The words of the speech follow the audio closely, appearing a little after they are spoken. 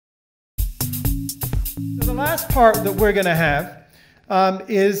the last part that we're going to have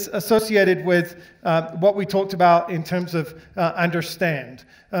is associated with what we talked about in terms of understand.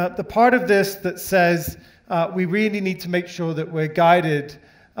 The part of this that says we really need to make sure that we're guided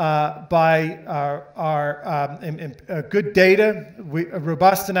by our good data,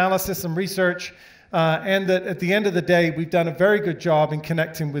 robust analysis and research, and that at the end of the day, we've done a very good job in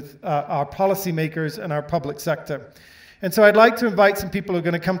connecting with our policymakers and our public sector. And so I'd like to invite some people who are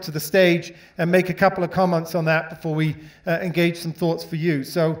going to come to the stage and make a couple of comments on that before we engage some thoughts for you.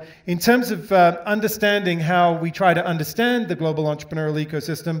 So in terms of understanding how we try to understand the global entrepreneurial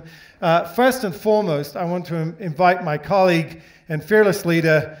ecosystem, first and foremost, I want to invite my colleague and fearless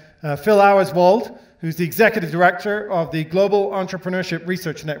leader, Phil Auerswald, who's the Executive Director of the Global Entrepreneurship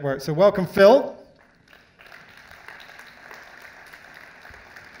Research Network. So welcome, Phil.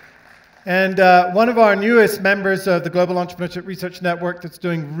 And one of our newest members of the Global Entrepreneurship Research Network that's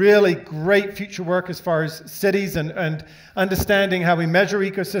doing really great future work as far as cities and understanding how we measure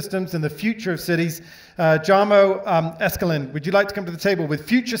ecosystems and the future of cities, Jarmo Eskelin. Would you like to come to the table with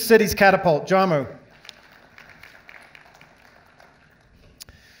Future Cities Catapult? Jarmo.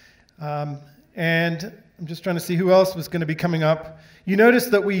 And I'm just trying to see who else was going to be coming up. You notice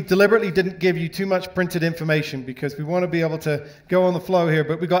that we deliberately didn't give you too much printed information because we want to be able to go on the flow here.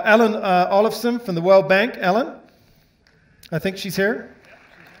 But we got Ellen Olofsson from the World Bank. Ellen? I think she's here.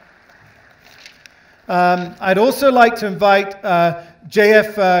 I'd also like to invite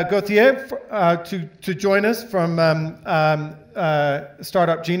JF Gauthier to join us from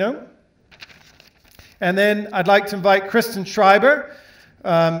Startup Geno. And then I'd like to invite Kristen Schreiber,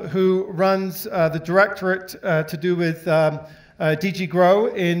 who runs the directorate to do with DG Grow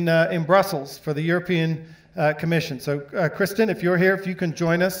in Brussels for the European Commission. So Kristen, if you're here, if you can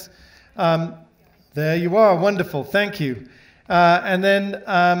join us. There you are, wonderful, thank you. And then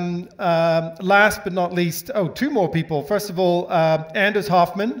last but not least, two more people. First of all, Anders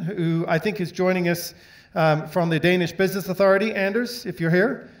Hoffman, who I think is joining us from the Danish Business Authority. Anders, if you're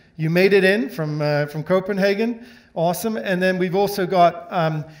here, you made it in from Copenhagen. Awesome. And then we've also got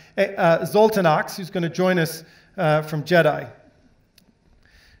Zoltan Aks, who's going to join us from Jedi.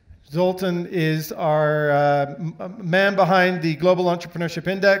 Zoltan is our man behind the Global Entrepreneurship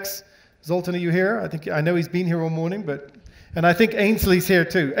Index. Zoltan, are you here? I know he's been here all morning, and I think Ainsley's here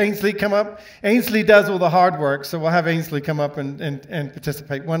too. Ainsley, come up. Ainsley does all the hard work, so we'll have Ainsley come up and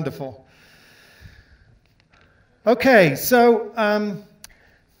participate. Wonderful. Okay, so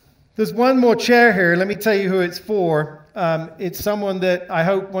there's one more chair here. Let me tell you who it's for. It's someone that I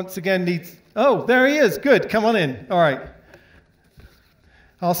hope once again needs... Oh, there he is. Good. Come on in. All right.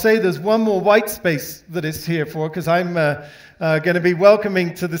 I'll say there's one more white space that it's here for because I'm going to be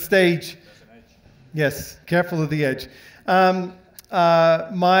welcoming to the stage. Yes, careful of the edge. My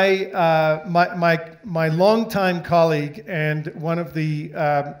longtime colleague and one of the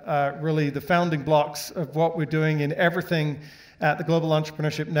really the founding blocks of what we're doing in everything at the Global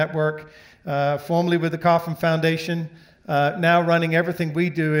Entrepreneurship Network, formerly with the Kauffman Foundation, now running everything we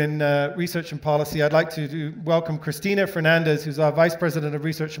do in research and policy. I'd like to welcome Cristina Fernandez, who's our Vice President of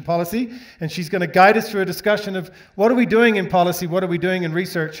Research and Policy, and she's going to guide us through a discussion of what are we doing in policy, what are we doing in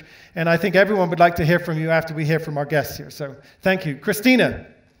research, and I think everyone would like to hear from you after we hear from our guests here. So thank you. Cristina.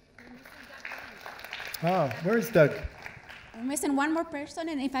 Oh, where is Doug? We're missing one more person,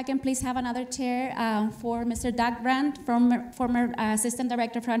 and if I can please have another chair for Mr. Doug Brandt, former Assistant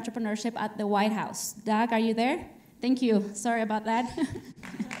Director for Entrepreneurship at the White House. Doug, are you there? Thank you. Sorry about that.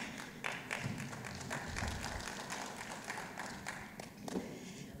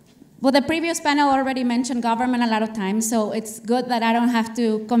 Well, the previous panel already mentioned government a lot of times, so it's good that I don't have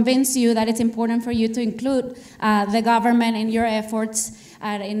to convince you that it's important for you to include the government in your efforts,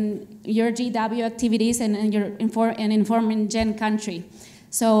 in your GW activities, and in your informing Gen country.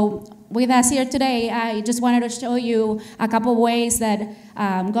 So with us here today, I just wanted to show you a couple ways that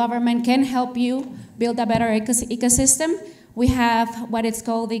government can help you build a better ecosystem. We have what is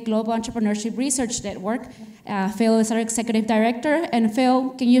called the Global Entrepreneurship Research Network. Phil is our Executive Director. And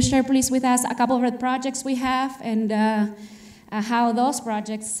Phil, can you share please with us a couple of the projects we have and how those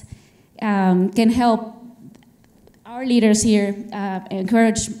projects can help our leaders here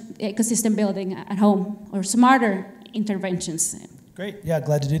encourage ecosystem building at home or smarter interventions? Great, yeah,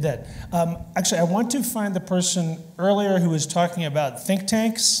 glad to do that. Actually, I want to find the person earlier who was talking about think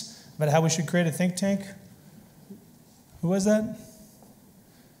tanks, about how we should create a think tank. Who was that?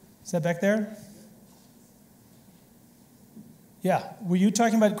 Is that back there? Yeah, were you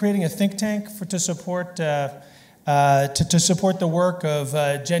talking about creating a think tank to support the work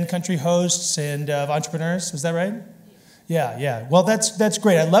of Gen country hosts and of entrepreneurs? Is that right? Yeah. Well, that's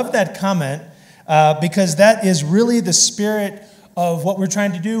great. I love that comment. because that is really the spirit of what we're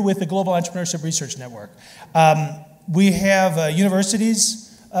trying to do with the Global Entrepreneurship Research Network. We have universities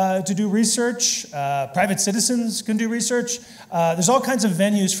to do research, private citizens can do research. There's all kinds of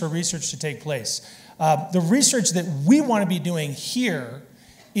venues for research to take place. The research that we want to be doing here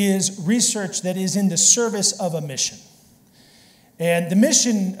is research that is in the service of a mission. And the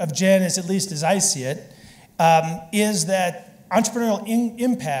mission of GEN, at least as I see it, is that entrepreneurial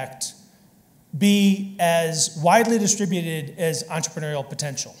impact be as widely distributed as entrepreneurial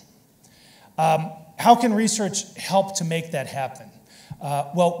potential. How can research help to make that happen?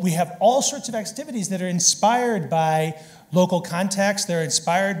 Well, we have all sorts of activities that are inspired by local contacts, they're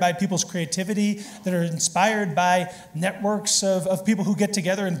inspired by people's creativity, that are inspired by networks of people who get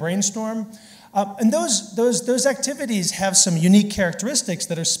together and brainstorm. And those activities have some unique characteristics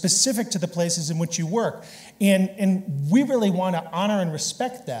that are specific to the places in which you work. And we really want to honor and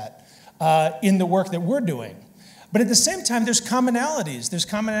respect that in the work that we're doing. But at the same time, there's commonalities. There's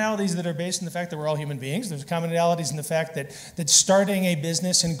commonalities that are based in the fact that we're all human beings. There's commonalities in the fact that starting a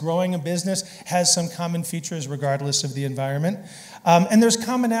business and growing a business has some common features regardless of the environment. And there's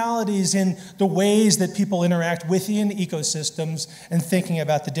commonalities in the ways that people interact within ecosystems and thinking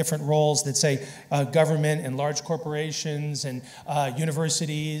about the different roles that, say, government and large corporations and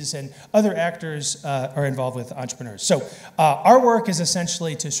universities and other actors are involved with entrepreneurs. So our work is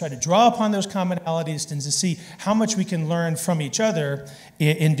essentially to try to draw upon those commonalities and to see how much we can learn from each other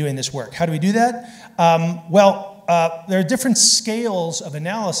in doing this work. How do we do that? There are different scales of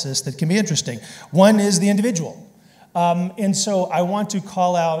analysis that can be interesting. One is the individual. And so I want to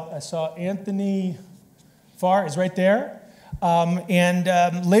call out, I saw Anthony Farr is right there.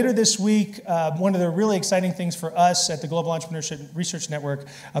 Later this week, one of the really exciting things for us at the Global Entrepreneurship Research Network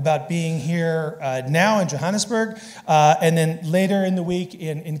about being here now in Johannesburg, and then later in the week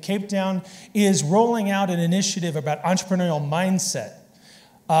in Cape Town, is rolling out an initiative about entrepreneurial mindset.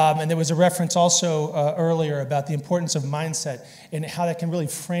 And there was a reference also earlier about the importance of mindset and how that can really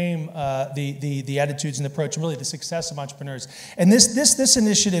frame the attitudes and approach and really the success of entrepreneurs. And this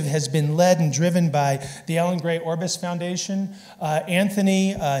initiative has been led and driven by the Ellen Gray Orbis Foundation.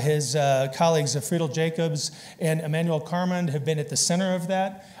 Anthony, his colleagues Friedel Jacobs and Emmanuel Carmond have been at the center of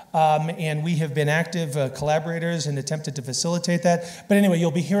that. And we have been active collaborators and attempted to facilitate that. But anyway,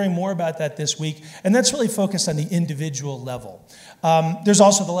 you'll be hearing more about that this week. And that's really focused on the individual level. There's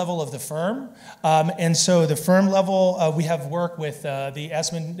also the level of the firm. And so the firm level, we have work with the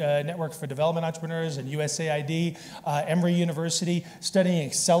Aspen Network for Development Entrepreneurs and USAID, Emory University, studying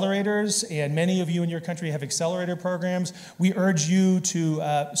accelerators. And many of you in your country have accelerator programs. We urge you to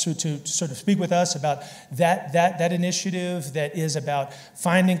sort of speak with us about that initiative that is about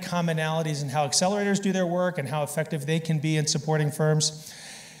finding commonalities in how accelerators do their work and how effective they can be in supporting firms.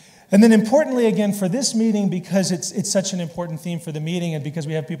 And then importantly, again, for this meeting, because it's such an important theme for the meeting and because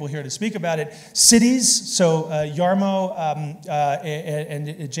we have people here to speak about it, cities, so Yarmo and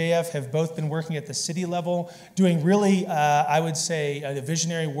JF have both been working at the city level, doing really, I would say, the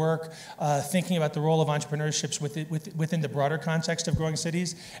visionary work, thinking about the role of entrepreneurships within the broader context of growing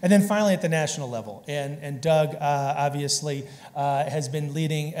cities. And then finally at the national level. And Doug, obviously, has been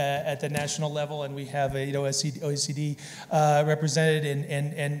leading at the national level, and we have OECD represented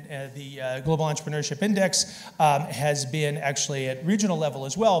and the Global Entrepreneurship Index has been actually at regional level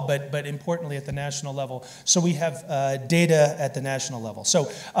as well, but importantly at the national level. So we have data at the national level. So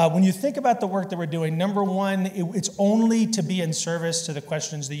when you think about the work that we're doing, number one, it's only to be in service to the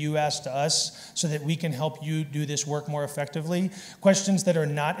questions that you ask to us so that we can help you do this work more effectively. Questions that are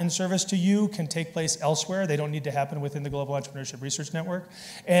not in service to you can take place elsewhere. They don't need to happen within the Global Entrepreneurship Research Network.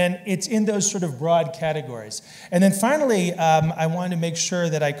 And it's in those sort of broad categories. And then finally, I wanted to make sure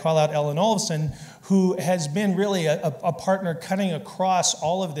that I call out Ellen Olafson, who has been really a partner cutting across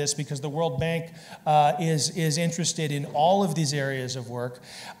all of this because the World Bank is interested in all of these areas of work.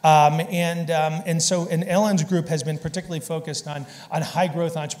 And Ellen's group has been particularly focused on high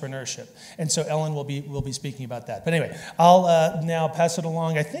growth entrepreneurship. And so Ellen will be speaking about that. But anyway, I'll now pass it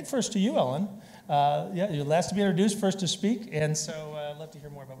along, I think first to you, Ellen. You're last to be introduced, first to speak. And so I'd love to hear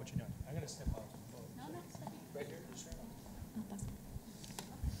more about what you're doing. I'm going to step up. Right here.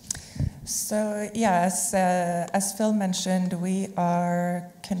 So yeah, as Phil mentioned, we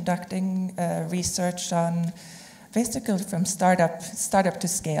are conducting research on basically from startup to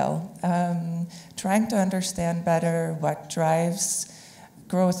scale, trying to understand better what drives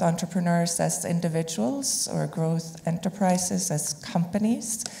growth entrepreneurs as individuals or growth enterprises as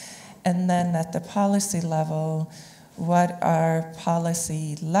companies, and then at the policy level, what are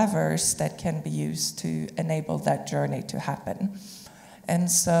policy levers that can be used to enable that journey to happen. And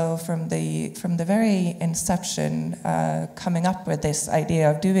so from the very inception, coming up with this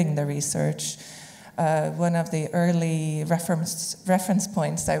idea of doing the research, one of the early reference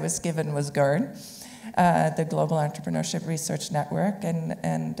points I was given was GERN, the Global Entrepreneurship Research Network,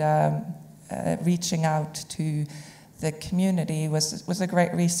 and reaching out to the community was a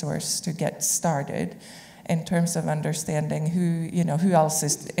great resource to get started in terms of understanding who else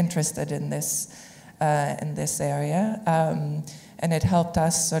is interested in this area. And it helped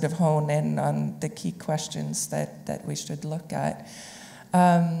us sort of hone in on the key questions that we should look at.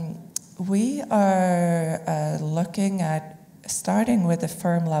 We are looking at starting with the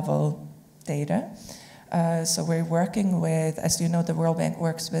firm level data. So we're working with, as you know, the World Bank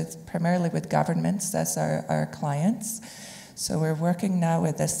works primarily with governments as our clients. So we're working now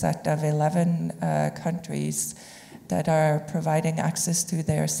with a set of 11 countries that are providing access to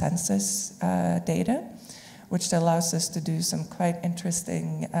their census data, which allows us to do some quite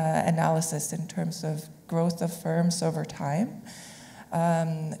interesting analysis in terms of growth of firms over time.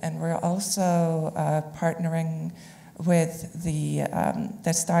 And we're also partnering with the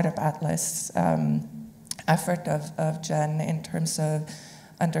Startup Atlas effort of Jen in terms of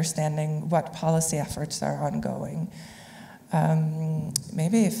understanding what policy efforts are ongoing.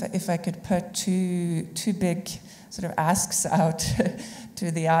 Maybe if I could put two big sort of asks out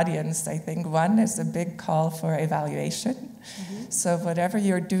to the audience, I think one is a big call for evaluation. Mm-hmm. So whatever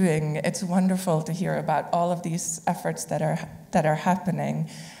you're doing, it's wonderful to hear about all of these efforts that are happening.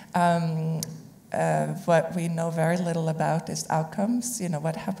 What we know very little about is outcomes,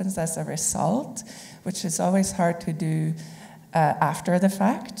 what happens as a result, which is always hard to do after the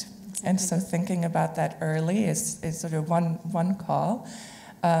fact. And so thinking about that early is sort of one call.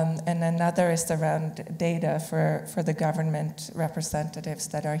 And another is around data for the government representatives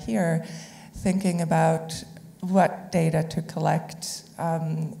that are here, thinking about what data to collect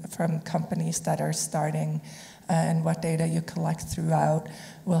from companies that are starting and what data you collect throughout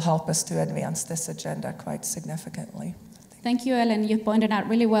will help us to advance this agenda quite significantly. Thank you, Ellen. You pointed out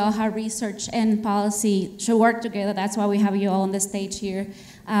really well how research and policy should work together. That's why we have you all on the stage here.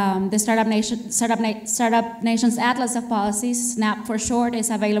 The Startup Nation's Atlas of Policies, SNAP for short, is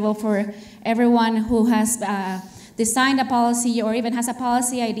available for everyone who has designed a policy or even has a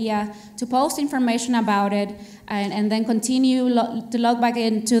policy idea to post information about it and then continue to log back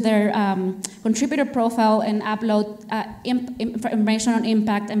into their contributor profile and upload information on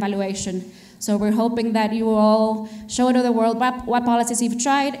impact and valuation. So we're hoping that you will all show to the world what policies you've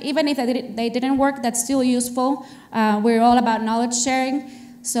tried. Even if they didn't work, that's still useful. We're all about knowledge sharing.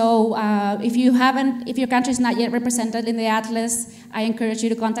 So if your country is not yet represented in the Atlas, I encourage you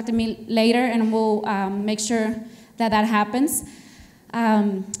to contact me later and we'll make sure that happens.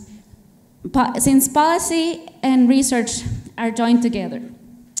 Since policy and research are joined together,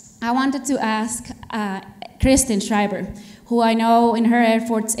 I wanted to ask Kristin Schreiber, who I know in her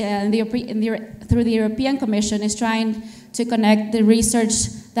efforts through the European Commission is trying to connect the research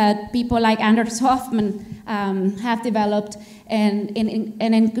that people like Anders Hoffman have developed and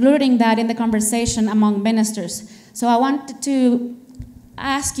including that in the conversation among ministers. So I wanted to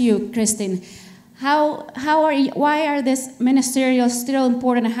ask you, Kristin, why are these ministerials still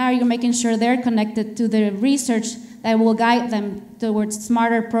important, and how are you making sure they're connected to the research that will guide them towards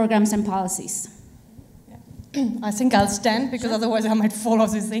smarter programs and policies? I think I'll stand because otherwise I might fall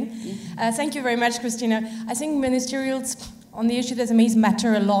off this thing. Thank you very much, Christina. I think ministerials on the issue of SMEs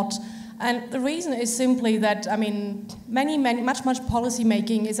matter a lot. And the reason is simply that, much policy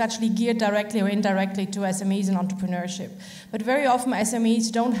making is actually geared directly or indirectly to SMEs and entrepreneurship. But very often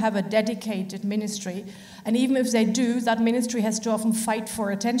SMEs don't have a dedicated ministry. And even if they do, that ministry has to often fight for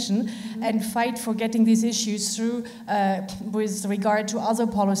attention and fight for getting these issues through with regard to other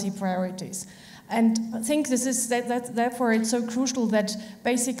policy priorities. And I think therefore it's so crucial that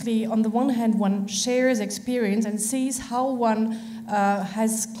basically on the one hand one shares experience and sees how one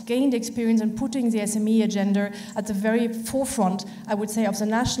has gained experience in putting the SME agenda at the very forefront, I would say, of the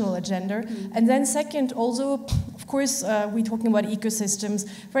national agenda. Mm-hmm. And then second, also, of course, we're talking about ecosystems,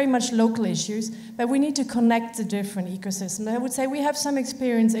 very much local issues, but we need to connect the different ecosystems. I would say we have some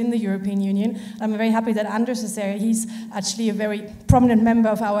experience in the European Union. I'm very happy that Anders is there. He's actually a very prominent member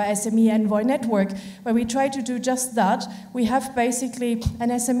of our SME envoy network, where we try to do just that. We have basically an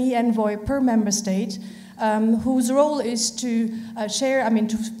SME envoy per member state, whose role is to share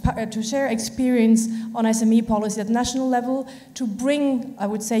experience on SME policy at national level, to bring, I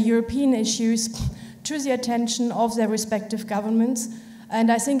would say, European issues to the attention of their respective governments, And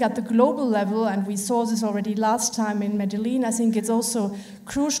I think at the global level, and we saw this already last time in Medellin, I think it's also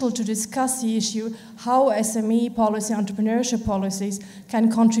crucial to discuss the issue how SME policy, entrepreneurship policies can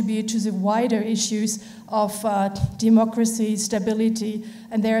contribute to the wider issues of democracy, stability,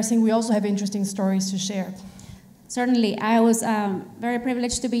 and there I think we also have interesting stories to share. Certainly. I was very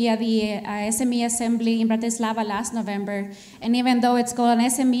privileged to be at the SME Assembly in Bratislava last November. And even though it's called an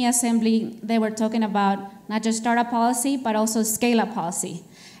SME Assembly, they were talking about not just startup policy, but also scale-up policy.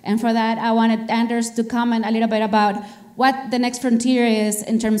 And for that, I wanted Anders to comment a little bit about what the next frontier is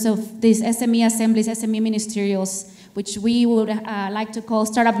in terms of these SME Assemblies, SME ministerials, which we would like to call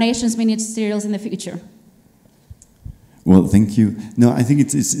Startup Nations ministerials in the future. Well, thank you. No, I think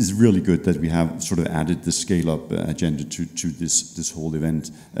it's really good that we have sort of added the scale-up agenda to this whole event.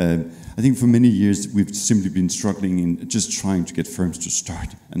 I think for many years we've simply been struggling in just trying to get firms to start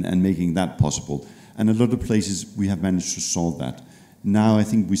and making that possible. And a lot of places we have managed to solve that. Now I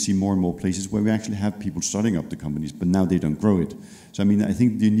think we see more and more places where we actually have people starting up the companies, but now they don't grow it. So I mean, I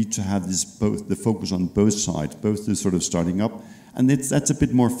think you need to have this the focus on both sides, both the sort of starting up, and that's a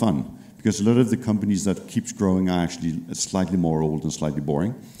bit more fun. Because a lot of the companies that keeps growing are actually slightly more old and slightly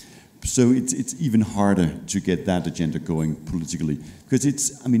boring. So it's even harder to get that agenda going politically. Because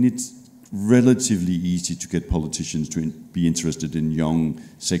it's relatively easy to get politicians to be interested in young,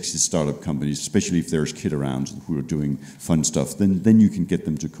 sexy startup companies, especially if there's kids around who are doing fun stuff, then you can get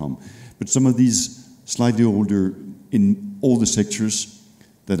them to come. But some of these slightly older, in all the sectors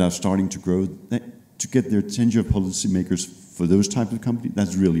that are starting to grow, to get their attention of policymakers for those types of companies,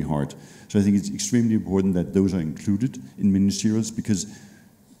 that's really hard. So I think it's extremely important that those are included in ministerials, because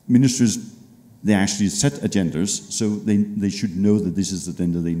ministers, they actually set agendas, so they should know that this is the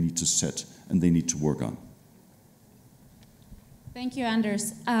agenda they need to set and they need to work on. Thank you,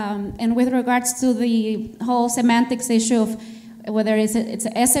 Anders. And with regards to the whole semantics issue of whether it's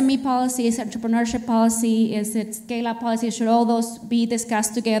an SME policy, it's entrepreneurship policy, is it scale-up policy, should all those be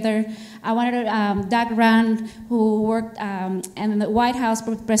discussed together? I wanted Doug Rand, who worked in the White House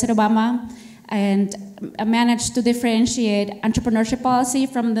with President Obama and managed to differentiate entrepreneurship policy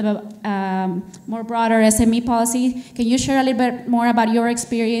from the more broader SME policy. Can you share a little bit more about your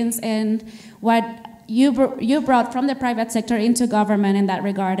experience and what you brought from the private sector into government in that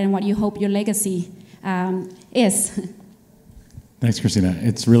regard, and what you hope your legacy is? Thanks, Christina.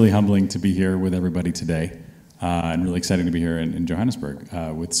 It's really humbling to be here with everybody today, and really exciting to be here in Johannesburg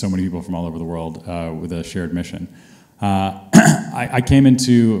with so many people from all over the world with a shared mission. I came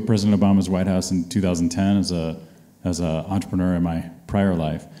into President Obama's White House in 2010 as an entrepreneur in my prior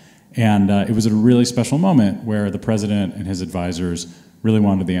life, and it was a really special moment where the president and his advisors really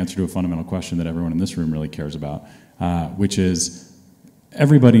wanted the answer to a fundamental question that everyone in this room really cares about, which is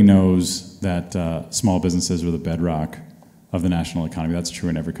everybody knows that small businesses are the bedrock of the national economy. That's true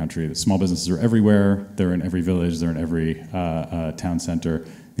in every country. The small businesses are everywhere. They're in every village. They're in every town center.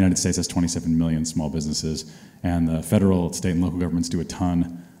 The United States has 27 million small businesses, and the federal, state, and local governments do a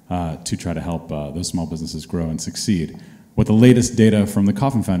ton to try to help those small businesses grow and succeed. What the latest data from the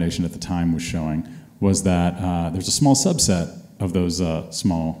Kauffman Foundation at the time was showing was that there's a small subset of those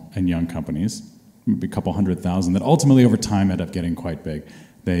small and young companies, maybe a couple 100,000, that ultimately over time end up getting quite big.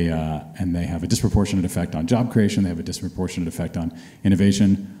 They have a disproportionate effect on job creation. They have a disproportionate effect on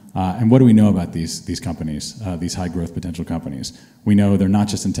innovation. And what do we know about these companies, these high growth potential companies? We know they're not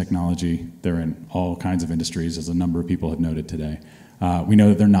just in technology. They're in all kinds of industries, as a number of people have noted today. We know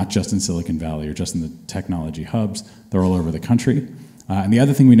that they're not just in Silicon Valley or just in the technology hubs. They're all over the country. And the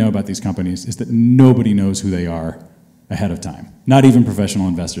other thing we know about these companies is that nobody knows who they are ahead of time. Not even professional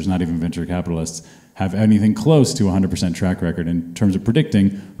investors, not even venture capitalists have anything close to 100% track record in terms of predicting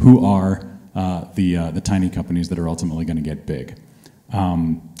who are the tiny companies that are ultimately going to get big.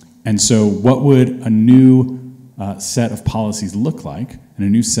 And so what would a new set of policies look like, and a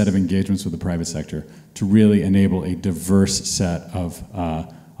new set of engagements with the private sector to really enable a diverse set of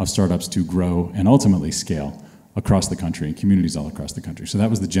startups to grow and ultimately scale across the country, in communities all across the country. So that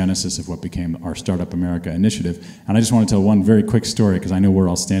was the genesis of what became our Startup America initiative. And I just want to tell one very quick story, because I know we're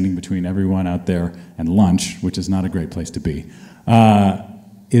all standing between everyone out there and lunch, which is not a great place to be,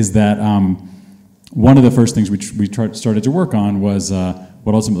 is that one of the first things we started to work on was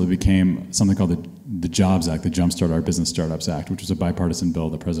what ultimately became something called the Jobs Act, the Jumpstart Our Business Startups Act, which was a bipartisan bill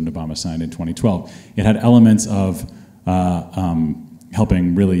that President Obama signed in 2012. It had elements of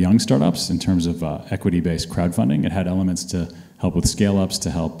helping really young startups in terms of equity-based crowdfunding. It had elements to help with scale-ups, to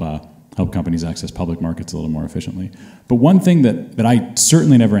help companies access public markets a little more efficiently. But one thing that I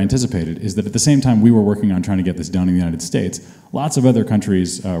certainly never anticipated is that at the same time we were working on trying to get this done in the United States, lots of other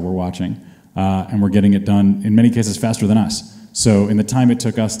countries were watching, and were getting it done, in many cases, faster than us. So in the time it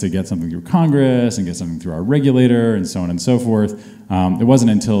took us to get something through Congress and get something through our regulator and so on and so forth, it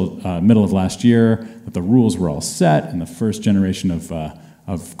wasn't until middle of last year that the rules were all set and the first generation of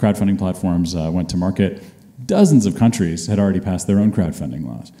crowdfunding platforms went to market. Dozens of countries had already passed their own crowdfunding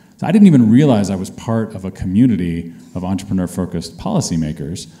laws. So I didn't even realize I was part of a community of entrepreneur-focused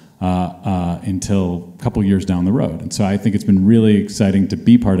policymakers until a couple years down the road. And so I think it's been really exciting to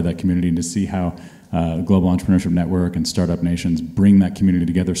be part of that community and to see how Global Entrepreneurship Network and Startup Nations bring that community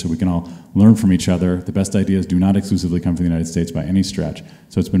together so we can all learn from each other. The best ideas do not exclusively come from the United States by any stretch.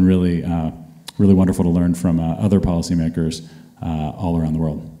 So it's been really, really wonderful to learn from other policymakers all around the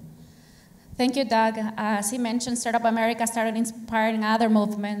world. Thank you, Doug. As he mentioned, Startup America started inspiring other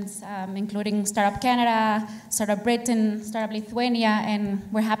movements, including Startup Canada, Startup Britain, Startup Lithuania, and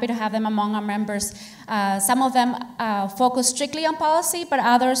we're happy to have them among our members. Some of them focus strictly on policy, but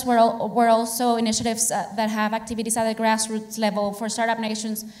others were also initiatives that have activities at the grassroots level. For Startup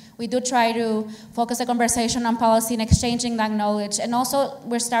Nations, we do try to focus the conversation on policy and exchanging that knowledge. And also,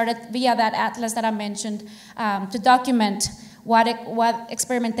 we started via that atlas that I mentioned to document what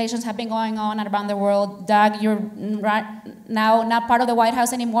experimentations have been going on around the world. Doug, you're right now not part of the White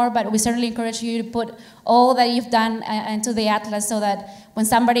House anymore, but we certainly encourage you to put all that you've done into the atlas so that when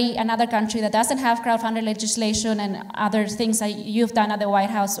another country that doesn't have crowdfunding legislation and other things that you've done at the White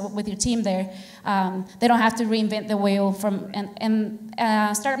House with your team there, they don't have to reinvent the wheel.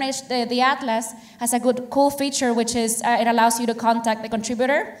 Startup Nation, the atlas has a cool feature, which is it allows you to contact the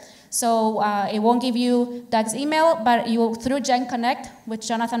contributor. So it won't give you Doug's email, but you through Gen Connect, which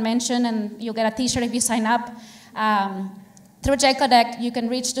Jonathan mentioned, and you'll get a t-shirt if you sign up. Through Gen Connect, you can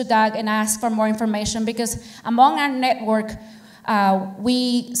reach to Doug and ask for more information, because among our network,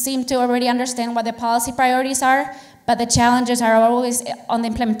 we seem to already understand what the policy priorities are, but the challenges are always on the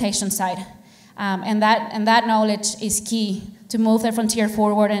implementation side. And that knowledge is key to move the frontier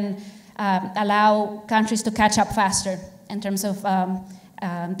forward and allow countries to catch up faster in terms of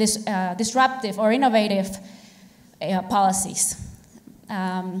disruptive or innovative policies.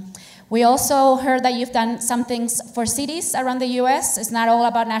 We also heard that you've done some things for cities around the US. It's not all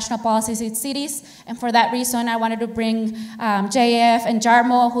about national policies, it's cities. And for that reason, I wanted to bring JF and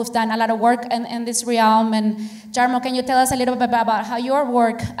Jarmo, who've done a lot of work in this realm. And Jarmo, can you tell us a little bit about how your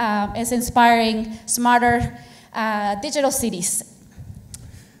work is inspiring smarter digital cities?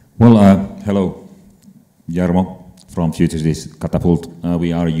 Well, hello, Jarmo from Future Cities Catapult.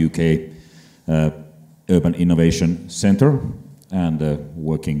 We are a UK urban innovation center and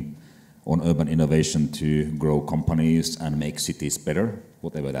working on urban innovation to grow companies and make cities better,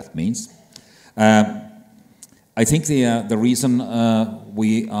 whatever that means. I think the reason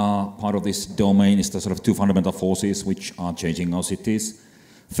we are part of this domain is the sort of two fundamental forces which are changing our cities.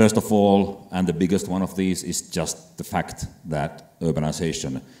 First of all, and the biggest one of these, is just the fact that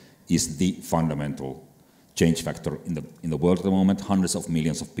urbanization is the fundamental change factor in the world at the moment. Hundreds of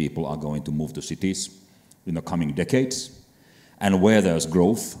millions of people are going to move to cities in the coming decades. And where there's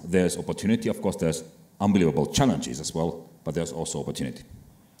growth, there's opportunity. Of course, there's unbelievable challenges as well, but there's also opportunity.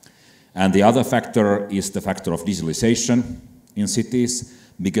 And the other factor is the factor of digitalization in cities.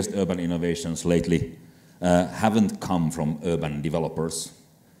 Biggest urban innovations lately haven't come from urban developers.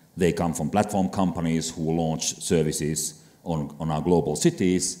 They come from platform companies who launch services on our global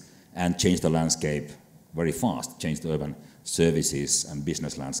cities and change the landscape very fast, change the urban services and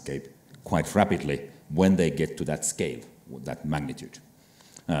business landscape quite rapidly when they get to that scale, that magnitude.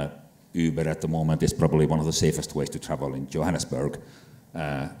 Uber at the moment is probably one of the safest ways to travel in Johannesburg,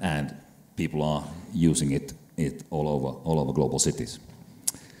 and people are using it all over global cities.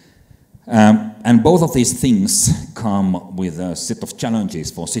 And both of these things come with a set of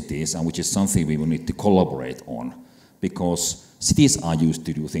challenges for cities, and which is something we will need to collaborate on, because cities are used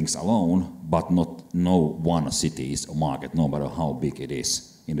to do things alone, but no one city is a market, no matter how big it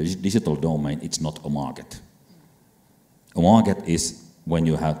is. In the digital domain, it's not a market. A market is when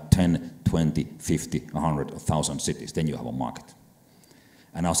you have 10, 20, 50, 100, 1,000 cities, then you have a market.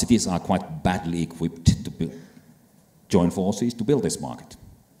 And our cities are quite badly equipped to join forces to build this market.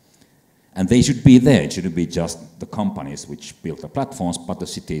 And they should be there. It shouldn't be just the companies which build the platforms, but the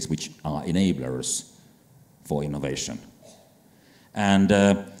cities which are enablers for innovation. And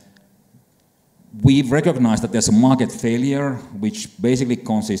we've recognized that there's a market failure, which basically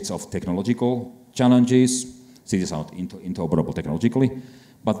consists of technological challenges. Cities are interoperable technologically,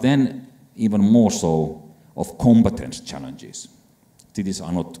 but then even more so of competence challenges. Cities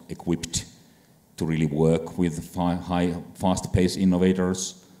are not equipped to really work with fast-paced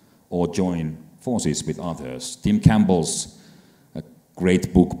innovators or join forces with others. Tim Campbell's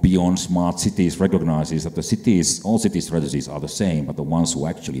great book Beyond Smart Cities recognizes that all city strategies are the same, but the ones who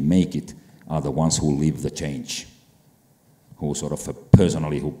actually make it are the ones who live the change, who sort of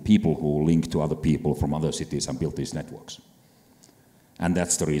personally, people who link to other people from other cities and build these networks. And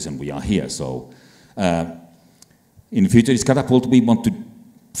that's the reason we are here. So in the future, it's Catapult, we want to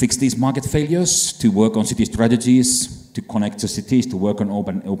fix these market failures, to work on city strategies, to connect the cities, to work on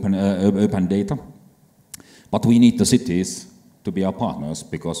open data. But we need the cities to be our partners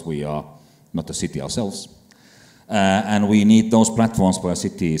because we are not a city ourselves. And we need those platforms where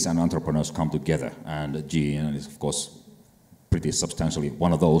cities and entrepreneurs come together. And GEN is, of course, pretty substantially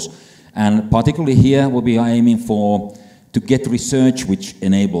one of those. And particularly here, what we are aiming for, to get research which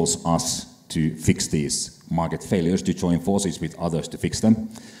enables us to fix these market failures, to join forces with others to fix them.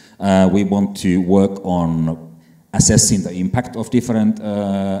 We want to work on assessing the impact of different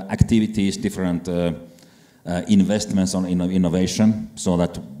activities, different investments on innovation, so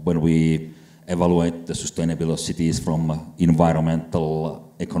that when we evaluate the sustainability of cities from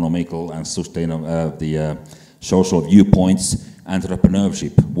environmental, economical, and social viewpoints,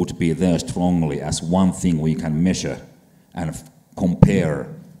 entrepreneurship would be there strongly as one thing we can measure and compare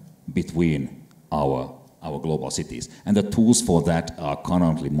between our global cities. And the tools for that are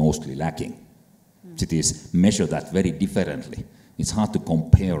currently mostly lacking. Cities measure that very differently. It's hard to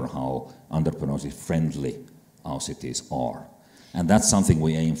compare how entrepreneurship friendly our cities are. And that's something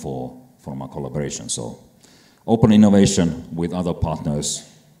we aim for from our collaboration. So open innovation with other partners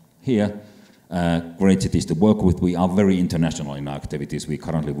here, great cities to work with. We are very international in our activities. We're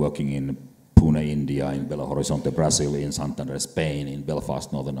currently working in Pune, India, in Belo Horizonte, Brazil, in Santander, Spain, in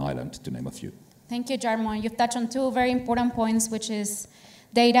Belfast, Northern Ireland, to name a few. Thank you, Jarmo. You've touched on two very important points, which is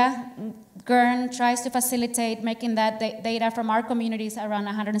data. GERN tries to facilitate making that data from our communities around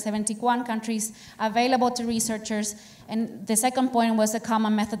 171 countries available to researchers. And the second point was a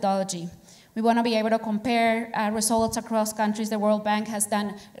common methodology. We want to be able to compare results across countries. The World Bank has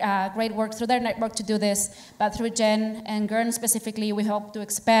done great work through their network to do this, but through GEN and GERN specifically, we hope to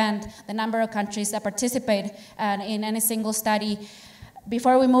expand the number of countries that participate in any single study.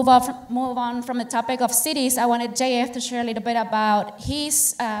 Before we move on from the topic of cities, I wanted JF to share a little bit about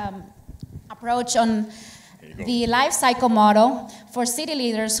his approach on the life cycle model for city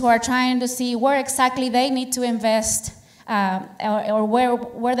leaders who are trying to see where exactly they need to invest or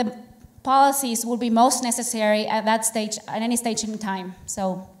where the policies will be most necessary at that stage, at any stage in time.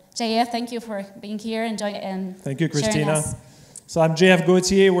 So, JF, thank you for being here and thank you, Christina. So I'm JF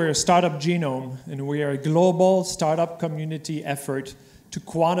Gauthier. We're a startup genome, and we are a global startup community effort to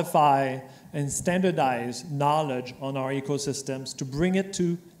quantify and standardize knowledge on our ecosystems to bring it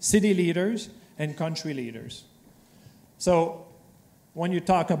to city leaders and country leaders. So when you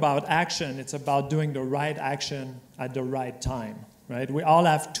talk about action, it's about doing the right action at the right time. Right? We all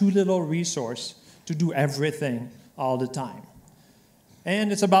have too little resource to do everything all the time.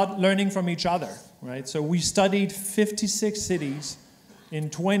 And it's about learning from each other, right? So we studied 56 cities in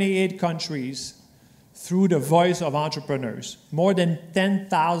 28 countries through the voice of entrepreneurs. More than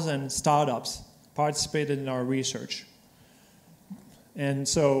 10,000 startups participated in our research. And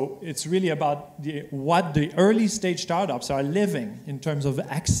so it's really about what the early stage startups are living in terms of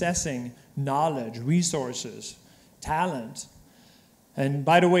accessing knowledge, resources, talent. And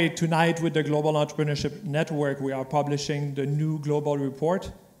by the way, tonight with the Global Entrepreneurship Network, we are publishing the new global report,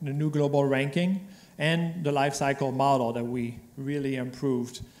 the new global ranking, and the life cycle model that we really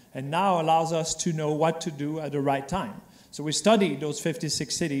improved, and now allows us to know what to do at the right time. So we studied those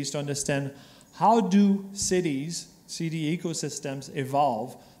 56 cities to understand how do cities, city ecosystems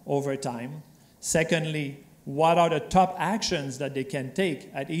evolve over time. Secondly, what are the top actions that they can take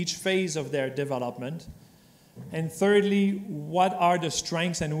at each phase of their development? And thirdly, what are the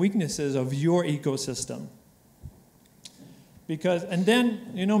strengths and weaknesses of your ecosystem? And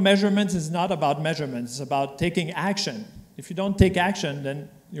then, measurements is not about measurements, it's about taking action. If you don't take action, then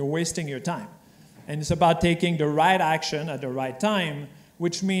you're wasting your time. And it's about taking the right action at the right time,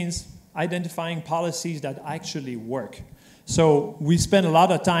 which means identifying policies that actually work. So we spend a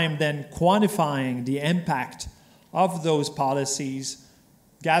lot of time then quantifying the impact of those policies,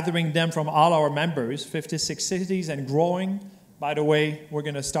 gathering them from all our members, 56 cities and growing. By the way, we're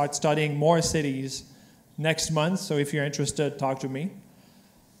going to start studying more cities next month, so if you're interested, talk to me.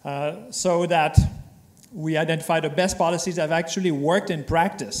 So that we identify the best policies that have actually worked in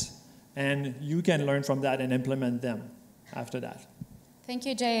practice, and you can learn from that and implement them after that. Thank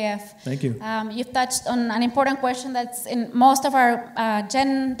you, JF. Thank you. You've touched on an important question that's in most of our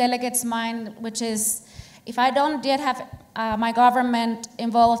GEN delegates' mind, which is, if I don't yet have my government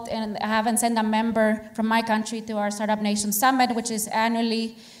involved, and I haven't sent a member from my country to our Startup Nation Summit, which is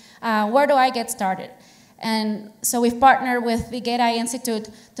annually. Where do I get started? And so we've partnered with the GEC Institute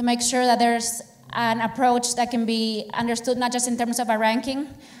to make sure that there's an approach that can be understood not just in terms of a ranking,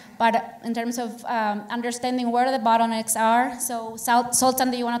 but in terms of understanding where the bottlenecks are. So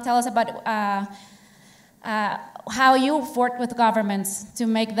Sultan, do you want to tell us about how you've worked with governments to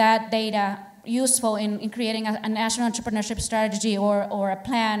make that data useful in creating a national entrepreneurship strategy or a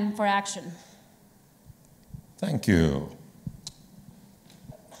plan for action? Thank you.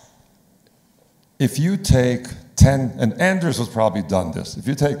 If you take 10, and Anders has probably done this, if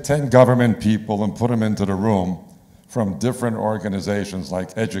you take 10 government people and put them into the room from different organizations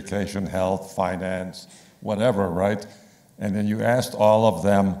like education, health, finance, whatever, right? And then you asked all of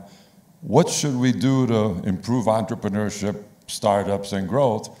them, what should we do to improve entrepreneurship, startups, and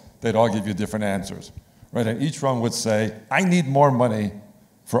growth? They'd all give you different answers, right? And each one would say, I need more money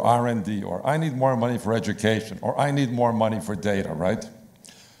for R&D, or I need more money for education, or I need more money for data, right?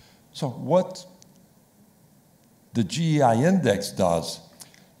 So what the GEI index does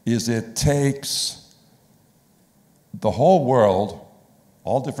is it takes the whole world,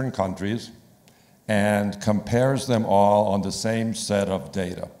 all different countries, and compares them all on the same set of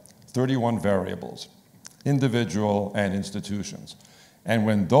data, 31 variables, individual and institutions. And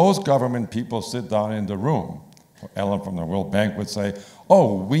when those government people sit down in the room, Ellen from the World Bank would say,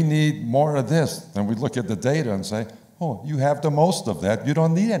 oh, we need more of this. And we'd look at the data and say, oh, you have the most of that, you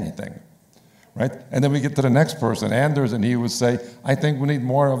don't need anything. Right? And then we get to the next person, Anders, and he would say, I think we need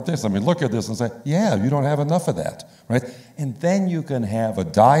more of this. I mean, look at this and say, yeah, you don't have enough of that, right? And then you can have a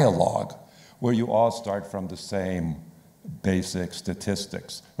dialogue where you all start from the same basic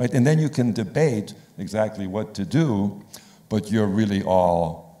statistics, right? And then you can debate exactly what to do, but you're really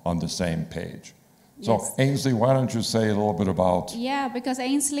all on the same page. So, yes. Ainsley, why don't you say a little bit about... Yeah, because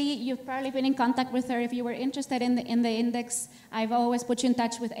Ainsley, you've probably been in contact with her. If you were interested in the index, I've always put you in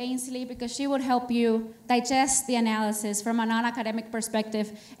touch with Ainsley because she would help you digest the analysis from a non-academic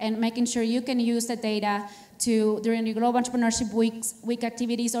perspective and making sure you can use the data to, during the Global Entrepreneurship Week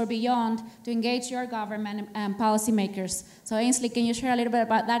activities or beyond, to engage your government and policymakers. So Ainsley, can you share a little bit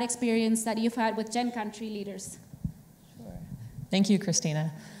about that experience that you've had with Gen Country leaders? Sure. Thank you,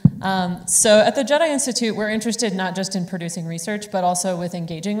 Christina. So at the GEI Institute, we're interested not just in producing research, but also with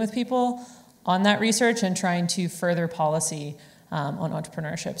engaging with people on that research and trying to further policy on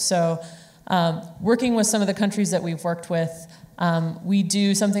entrepreneurship. So working with some of the countries that we've worked with, we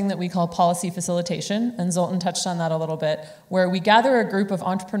do something that we call policy facilitation, and Zoltan touched on that a little bit, where we gather a group of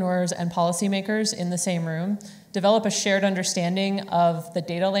entrepreneurs and policymakers in the same room, develop a shared understanding of the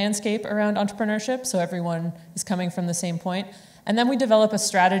data landscape around entrepreneurship, so everyone is coming from the same point. And then we develop a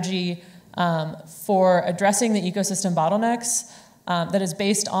strategy for addressing the ecosystem bottlenecks that is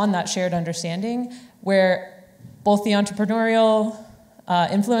based on that shared understanding, where both the entrepreneurial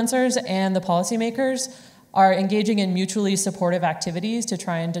influencers and the policymakers are engaging in mutually supportive activities to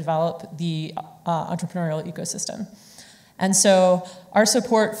try and develop the entrepreneurial ecosystem. And so our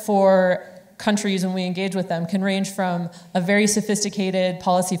support for countries when we engage with them can range from a very sophisticated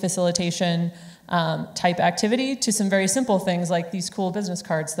policy facilitation type activity to some very simple things like these cool business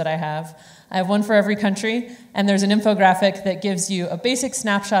cards that I have. I have one for every country, and there's an infographic that gives you a basic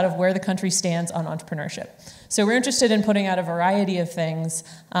snapshot of where the country stands on entrepreneurship. So we're interested in putting out a variety of things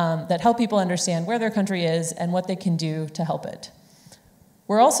that help people understand where their country is and what they can do to help it.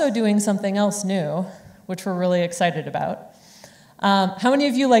 We're also doing something else new, which we're really excited about. How many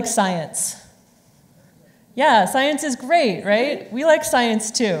of you like science? Yeah, science is great, right? We like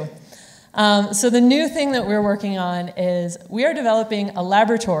science too. So the new thing that we're working on is we are developing a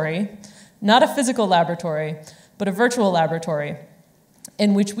laboratory, not a physical laboratory, but a virtual laboratory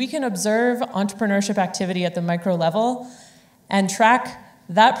in which we can observe entrepreneurship activity at the micro level and track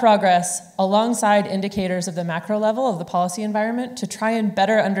that progress alongside indicators of the macro level of the policy environment to try and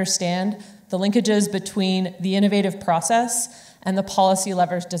better understand the linkages between the innovative process and the policy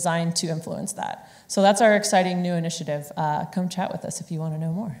levers designed to influence that. So that's our exciting new initiative. Come chat with us if you want to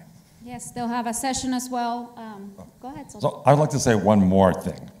know more. Yes, they'll have a session as well. Go ahead, Sultan. So I'd like to say one more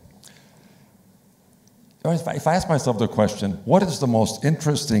thing. If I ask myself the question, what is the most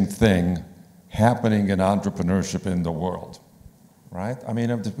interesting thing happening in entrepreneurship in the world, right? I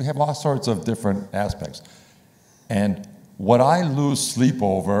mean, we have all sorts of different aspects. And what I lose sleep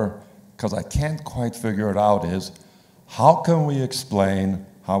over, because I can't quite figure it out, is how can we explain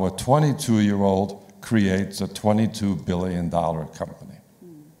how a 22-year-old creates a $22 billion company?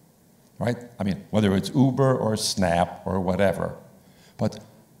 Right? I mean, whether it's Uber or Snap or whatever. But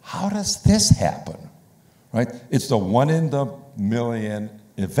how does this happen? right? It's the 1 in a million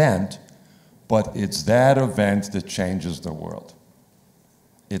event, but it's that event that changes the world.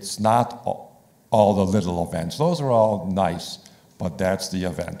 It's not all the little events. Those are all nice, but that's the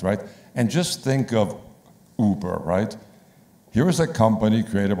event, right? And just think of Uber, right? Here is a company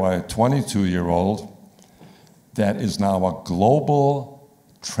created by a 22-year-old that is now a global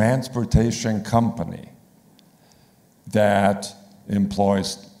transportation company that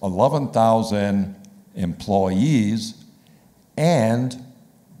employs 11,000 employees and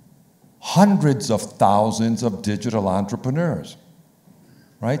hundreds of thousands of digital entrepreneurs,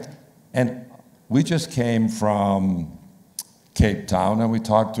 right? And we just came from Cape Town and we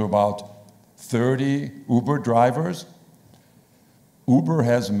talked to about 30 Uber drivers. Uber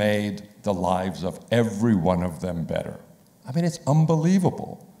has made the lives of every one of them better. I mean, it's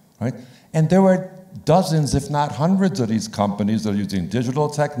unbelievable, right? And there were dozens, if not hundreds, of these companies that are using digital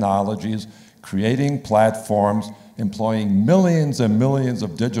technologies, creating platforms, employing millions and millions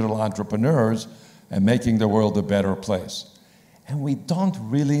of digital entrepreneurs, and making the world a better place. And we don't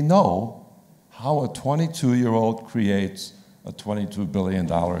really know how a 22-year-old creates a $22 billion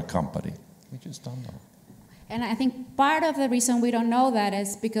company. We just don't know. And I think part of the reason we don't know that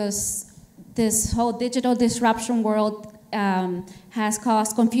is because this whole digital disruption world has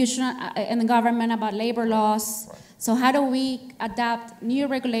caused confusion in the government about labor laws. Right. So how do we adapt new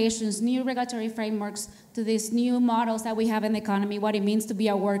regulations, new regulatory frameworks to these new models that we have in the economy, what it means to be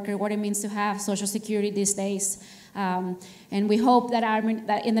a worker, what it means to have Social Security these days. And we hope that,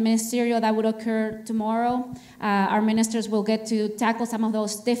 that in the ministerial that would occur tomorrow, our ministers will get to tackle some of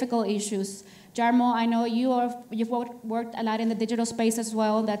those difficult issues. Jarmo, I know you've worked a lot in the digital space as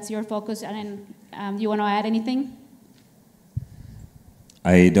well. That's your focus. And you want to add anything?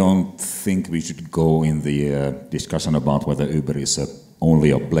 I don't think we should go in the discussion about whether Uber is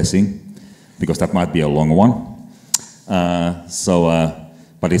only a blessing, because that might be a long one.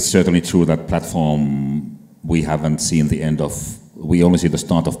 But it's certainly true that platform, we haven't seen the end of, we only see the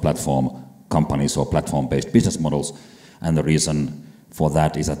start of platform companies or platform-based business models. And the reason for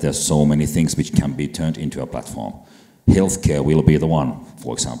that is that there's so many things which can be turned into a platform. Healthcare will be the one,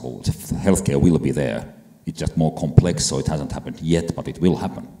 for example. Healthcare will be there. It's just more complex, so it hasn't happened yet, but it will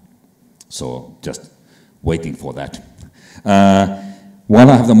happen. So just waiting for that. While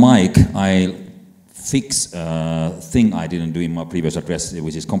I have the mic, I'll fix a thing I didn't do in my previous address,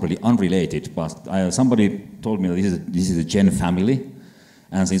 which is completely unrelated, but somebody told me that this is a Gen family.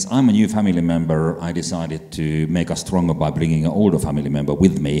 And since I'm a new family member, I decided to make us stronger by bringing an older family member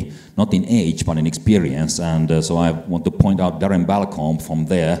with me, not in age, but in experience. And so I want to point out Darren Balcombe from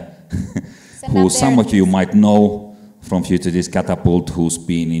there, who some of you might know from Future This Catapult, who's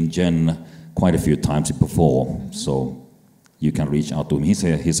been in Gen quite a few times before. So you can reach out to him.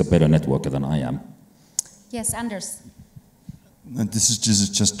 He's a better networker than I am. Yes, Anders. And this is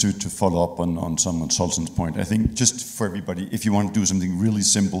just to follow up on some Sultan's point. I think just for everybody, if you want to do something really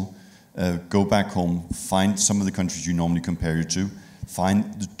simple, go back home, find some of the countries you normally compare you to,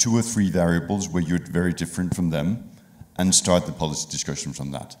 find the 2 or 3 variables where you're very different from them, and start the policy discussion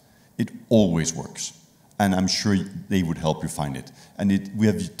from that. It always works, and I'm sure they would help you find it. And we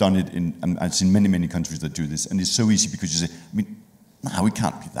have done it I've seen many countries that do this, and it's so easy because you say, I mean, no, we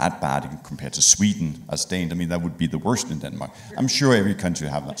can't be that bad compared to Sweden as stained. I mean, that would be the worst in Denmark. I'm sure every country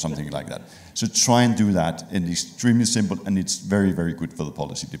have something like that. So try and do that, and it's extremely simple, and it's very, very good for the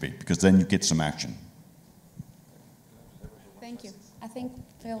policy debate, because then you get some action. Thank you. I think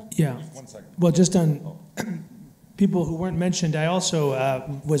Phil. Yeah. Just 1 second. Well, just on people who weren't mentioned, I also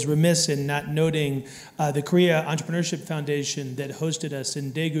was remiss in not noting the Korea Entrepreneurship Foundation that hosted us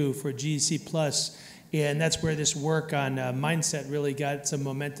in Daegu for GEC Plus. And that's where this work on mindset really got some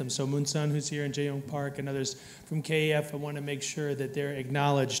momentum. So Moon-sun, who's here, and Jae-young Park, and others from KEF, I want to make sure that they're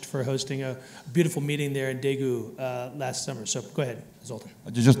acknowledged for hosting a beautiful meeting there in Daegu last summer. So go ahead, Zoltan.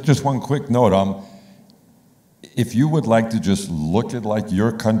 Just one quick note. If you would like to just look at like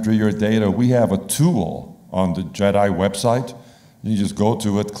your country, your data, we have a tool on the JEDI website. You just go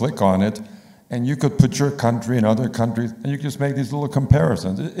to it, click on it, and you could put your country and other countries, and you can just make these little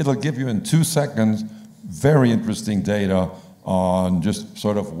comparisons. It'll give you in 2 seconds very interesting data on just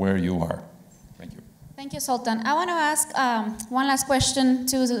sort of where you are. Thank you. Thank you, Sultan. I want to ask one last question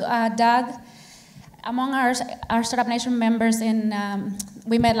to Doug. Among our Startup Nation members,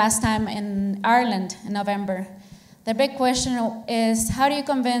 we met last time in Ireland in November. The big question is, how do you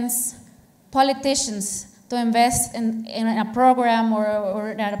convince politicians to invest in a program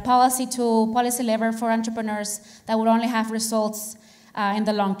or a policy tool, policy lever for entrepreneurs that would only have results in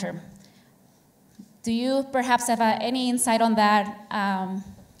the long term? Do you perhaps have any insight on that?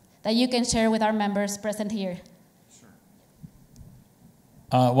 that you can share with our members present here?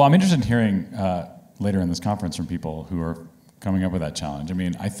 Well, I'm interested in hearing later in this conference from people who are coming up with that challenge. I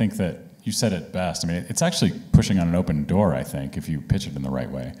mean, I think that you said it best. I mean, it's actually pushing on an open door, I think, if you pitch it in the right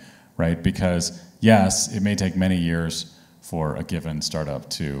way, right? Because yes, it may take many years for a given startup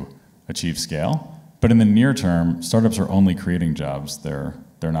to achieve scale, but in the near term, startups are only creating jobs. They're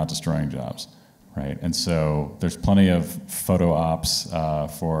not destroying jobs, right? And so there's plenty of photo ops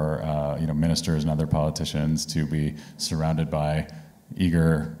for ministers and other politicians to be surrounded by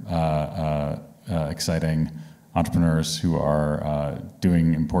eager, exciting entrepreneurs who are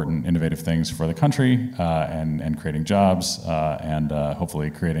doing important, innovative things for the country and creating jobs and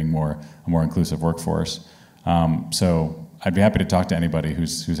hopefully creating a more inclusive workforce. So I'd be happy to talk to anybody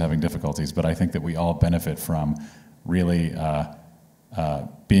who's having difficulties, but I think that we all benefit from really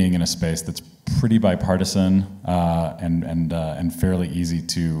being in a space that's pretty bipartisan and fairly easy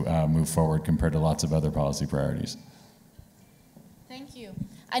to move forward compared to lots of other policy priorities. Thank you.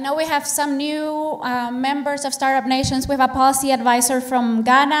 I know we have some new members of Startup Nations. We have a policy advisor from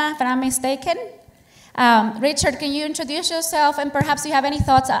Ghana, if I'm not mistaken. Richard, can you introduce yourself, and perhaps you have any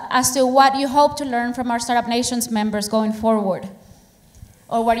thoughts as to what you hope to learn from our Startup Nations members going forward,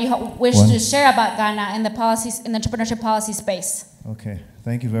 or what you wish to share about Ghana and the policies in the entrepreneurship policy space? Okay,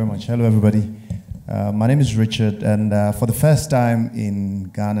 thank you very much. Hello, everybody. My name is Richard, and for the first time in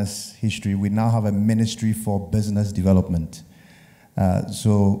Ghana's history, we now have a Ministry for Business Development.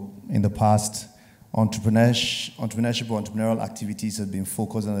 So in the past, entrepreneurship or entrepreneurial activities have been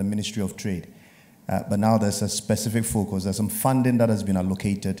focused on the Ministry of Trade. But now there's a specific focus. There's some funding that has been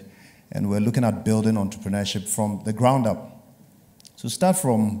allocated, and we're looking at building entrepreneurship from the ground up. So start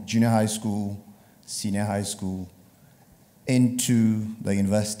from junior high school, senior high school, into the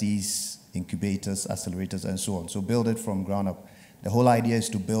universities, incubators, accelerators, and so on. So build it from ground up. The whole idea is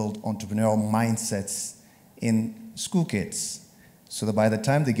to build entrepreneurial mindsets in school kids, so that by the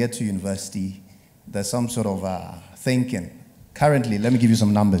time they get to university, there's some sort of thinking. Currently, let me give you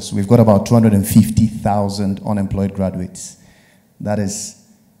some numbers. We've got about 250,000 unemployed graduates. That is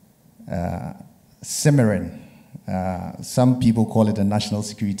simmering. Some people call it a national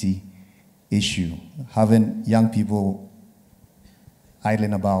security issue, having young people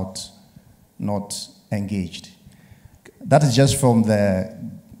idling about, not engaged. That is just from the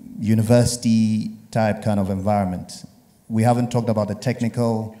university type kind of environment. We haven't talked about the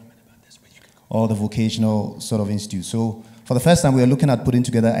technical or the vocational sort of institute. So for the first time, we are looking at putting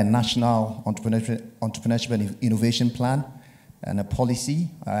together a national entrepreneurship and innovation plan and a policy.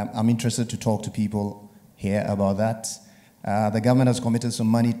 I'm interested to talk to people here about that. The government has committed some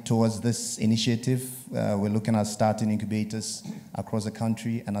money towards this initiative. We're looking at starting incubators across the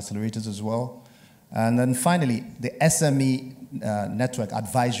country and accelerators as well. And then finally, the SME network,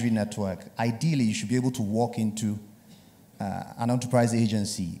 advisory network. Ideally, you should be able to walk into an enterprise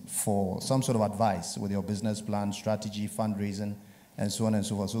agency for some sort of advice with your business plan, strategy, fundraising, and so on and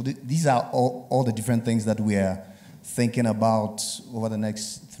so forth. So these are all the different things that we are thinking about over the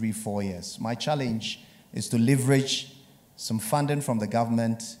next 3-4 years. My challenge is to leverage some funding from the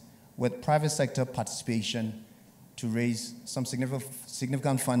government with private sector participation to raise some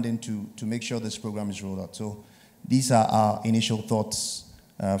significant funding to make sure this program is rolled out. So these are our initial thoughts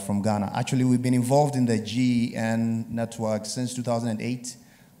from Ghana. Actually, we've been involved in the GEN network since 2008.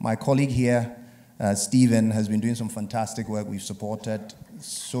 My colleague here, Stephen, has been doing some fantastic work. We've supported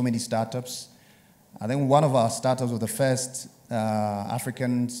so many startups. I think one of our startups was the first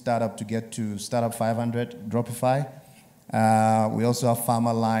African startup to get to Startup 500, Dropify. We also have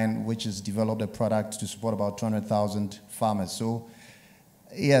Farmer Line, which has developed a product to support about 200,000 farmers. So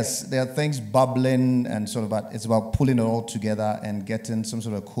yes, there are things bubbling, and it's about pulling it all together and getting some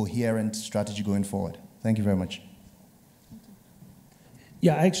sort of coherent strategy going forward. Thank you very much.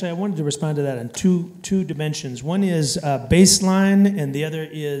 Yeah, actually, I wanted to respond to that in two dimensions. One is baseline, and the other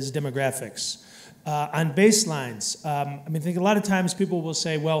is demographics. On baselines, I think a lot of times people will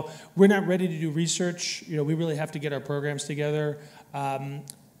say, well, we're not ready to do research. We really have to get our programs together.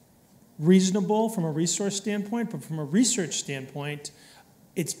 Reasonable from a resource standpoint, but from a research standpoint,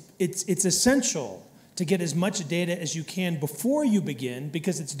 it's essential to get as much data as you can before you begin,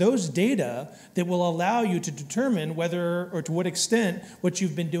 because it's those data that will allow you to determine whether or to what extent what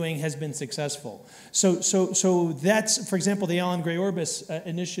you've been doing has been successful. So that's, for example, the Alan Gray Orbis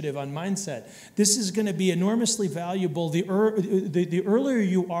initiative on mindset. This is going to be enormously valuable. The earlier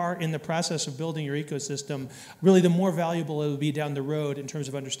you are in the process of building your ecosystem, really the more valuable it will be down the road in terms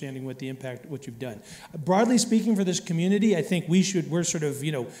of understanding what the impact, what you've done. Broadly speaking, for this community, I think we're sort of,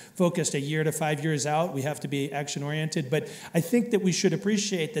 focused a year to 5 years out. out. We have to be action-oriented. But I think that we should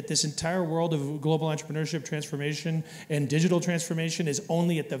appreciate that this entire world of global entrepreneurship transformation and digital transformation is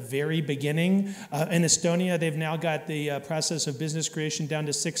only at the very beginning. In Estonia, they've now got the process of business creation down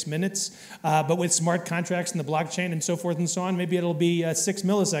to 6 minutes. But with smart contracts and the blockchain and so forth and so on, maybe it'll be 6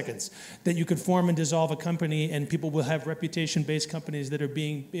 milliseconds that you could form and dissolve a company, and people will have reputation-based companies that are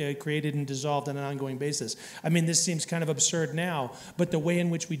being created and dissolved on an ongoing basis. I mean, this seems kind of absurd now, but the way in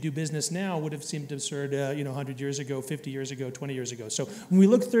which we do business now would have seemed absurd 100 years ago, 50 years ago, 20 years ago. So when we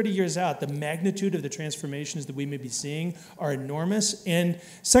look 30 years out, the magnitude of the transformations that we may be seeing are enormous. And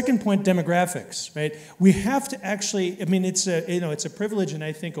second point, demographics, right? We have to actually, I mean, it's a privilege and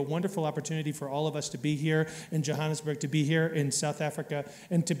I think a wonderful opportunity for all of us to be here in Johannesburg, to be here in South Africa,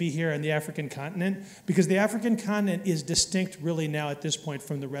 and to be here in the African continent, because the African continent is distinct really now at this point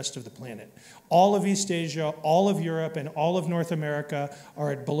from the rest of the planet. All of East Asia, all of Europe, and all of North America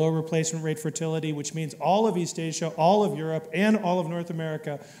are at below replacement rate fertility, which means all of East Asia, all of Europe, and all of North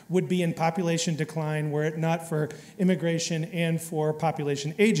America would be in population decline were it not for immigration and for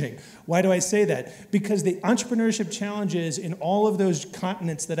population aging. Why do I say that? Because the entrepreneurship challenges in all of those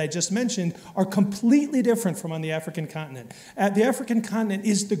continents that I just mentioned are completely different from on the African continent. The African continent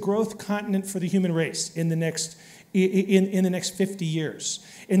is the growth continent for the human race in the next 50 years.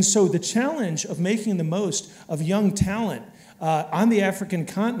 And so the challenge of making the most of young talent on the African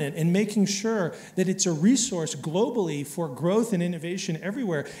continent and making sure that it's a resource globally for growth and innovation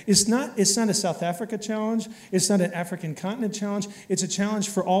everywhere. It's not a South Africa challenge. It's not an African continent challenge. It's a challenge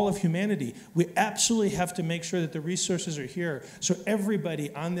for all of humanity. We absolutely have to make sure that the resources are here so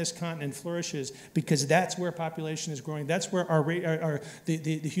everybody on this continent flourishes, because that's where population is growing. That's where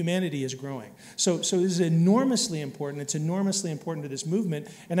the humanity is growing. So this is enormously important. It's enormously important to this movement,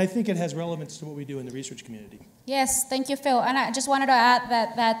 and I think it has relevance to what we do in the research community. Yes, thank you, Phil. And I just wanted to add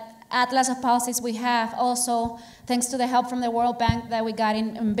that atlas of policies we have also, thanks to the help from the World Bank that we got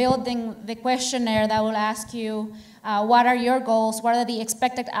in building the questionnaire that will ask you, what are your goals? What are the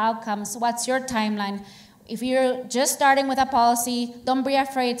expected outcomes? What's your timeline? If you're just starting with a policy, don't be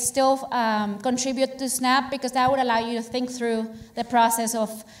afraid. Still contribute to SNAP, because that would allow you to think through the process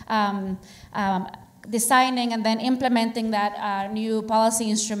of designing and then implementing that new policy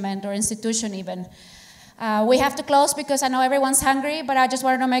instrument or institution even. We have to close because I know everyone's hungry, but I just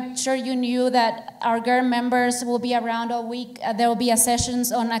wanted to make sure you knew that our GERM members will be around all week. There will be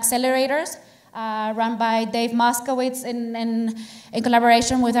sessions on accelerators run by Dave Moskowitz in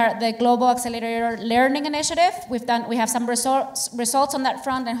collaboration with the Global Accelerator Learning Initiative. We have some results on that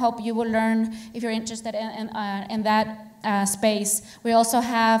front, and hope you will learn if you're interested in that space. We also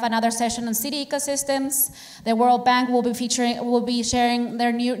have another session on city ecosystems. The World Bank will be sharing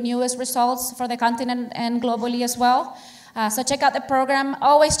their newest results for the continent and globally as well. So check out the program.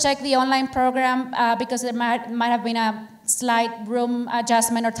 Always check the online program because there might have been a slight room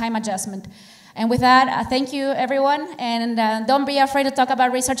adjustment or time adjustment. And with that, thank you, everyone. And don't be afraid to talk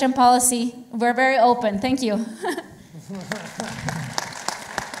about research and policy. We're very open. Thank you.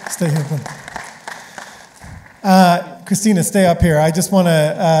 Stay open. Christina, stay up here. I just want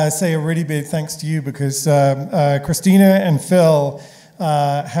to say a really big thanks to you, because Christina and Phil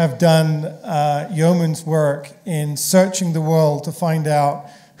have done yeoman's work in searching the world to find out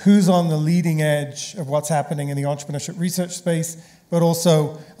who's on the leading edge of what's happening in the entrepreneurship research space, but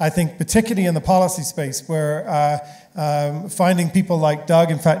also, I think, particularly in the policy space, where finding people like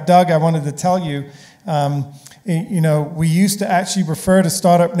Doug. In fact, Doug, I wanted to tell you, we used to actually refer to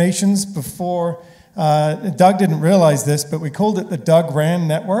startup nations before. Doug didn't realize this, but we called it the Doug Rand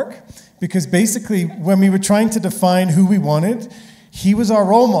Network, because basically when we were trying to define who we wanted, he was our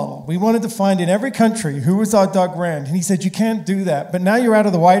role model. We wanted to find in every country who was our Doug Rand, and he said, you can't do that. But now you're out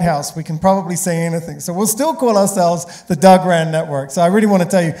of the White House, we can probably say anything. So we'll still call ourselves the Doug Rand Network. So I really want to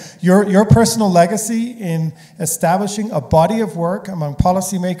tell you, your personal legacy in establishing a body of work among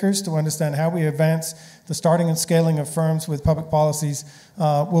policymakers to understand how we advance the starting and scaling of firms with public policies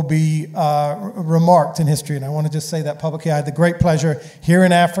will be remarked in history. And I want to just say that publicly. I had the great pleasure here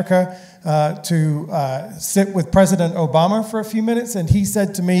in Africa to sit with President Obama for a few minutes, and he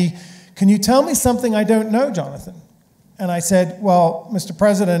said to me, can you tell me something I don't know, Jonathan? And I said, well, Mr.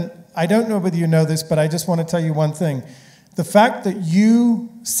 President, I don't know whether you know this, but I just want to tell you one thing. The fact that you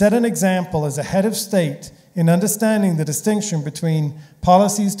set an example as a head of state in understanding the distinction between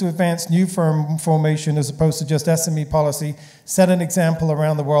policies to advance new firm formation as opposed to just SME policy, set an example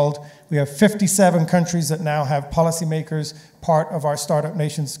around the world. We have 57 countries that now have policymakers part of our Startup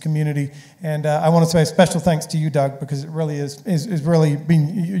Nations community. And I want to say a special thanks to you, Doug, because it really is really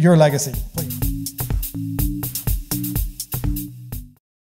been your legacy. Please.